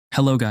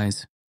Hello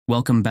guys,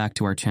 welcome back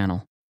to our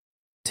channel.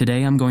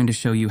 Today I'm going to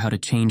show you how to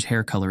change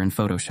hair color in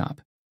Photoshop.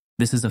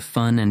 This is a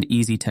fun and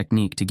easy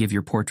technique to give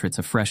your portraits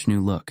a fresh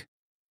new look.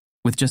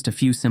 With just a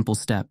few simple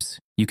steps,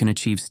 you can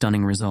achieve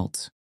stunning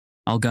results.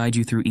 I'll guide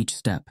you through each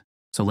step,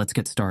 so let's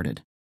get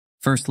started.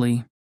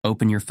 Firstly,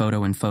 open your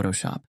photo in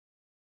Photoshop.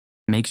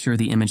 Make sure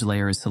the image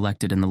layer is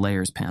selected in the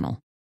Layers panel.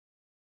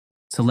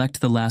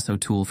 Select the lasso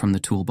tool from the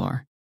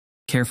toolbar.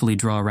 Carefully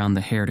draw around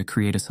the hair to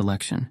create a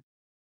selection.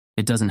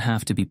 It doesn't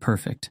have to be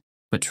perfect,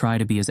 but try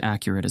to be as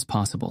accurate as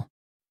possible.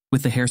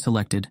 With the hair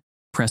selected,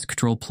 press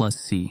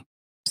Ctrl+C,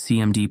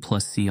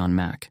 CMD+C on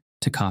Mac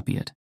to copy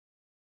it.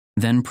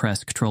 Then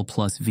press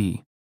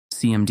Ctrl+V,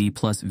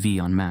 CMD+V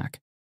on Mac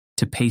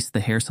to paste the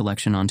hair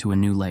selection onto a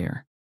new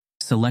layer.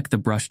 Select the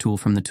brush tool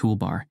from the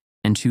toolbar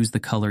and choose the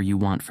color you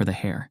want for the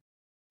hair.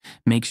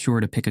 Make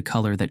sure to pick a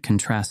color that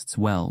contrasts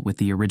well with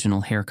the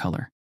original hair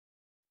color.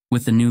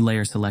 With the new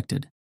layer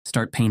selected,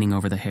 start painting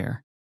over the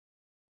hair.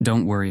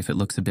 Don't worry if it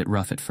looks a bit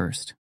rough at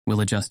first.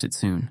 We'll adjust it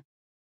soon.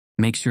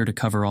 Make sure to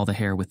cover all the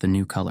hair with the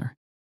new color.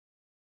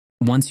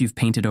 Once you've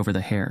painted over the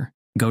hair,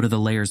 go to the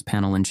Layers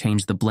panel and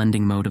change the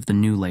blending mode of the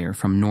new layer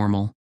from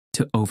Normal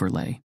to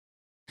Overlay.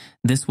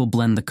 This will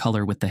blend the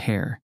color with the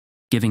hair,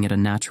 giving it a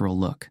natural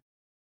look.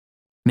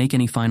 Make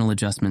any final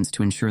adjustments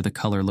to ensure the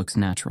color looks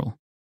natural.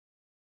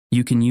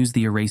 You can use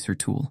the Eraser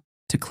tool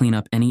to clean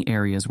up any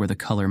areas where the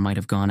color might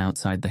have gone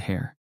outside the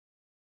hair.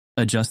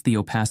 Adjust the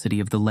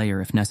opacity of the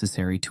layer if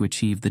necessary to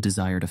achieve the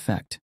desired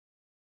effect.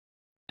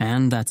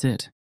 And that's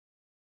it.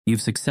 You've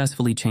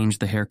successfully changed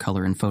the hair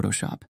color in Photoshop.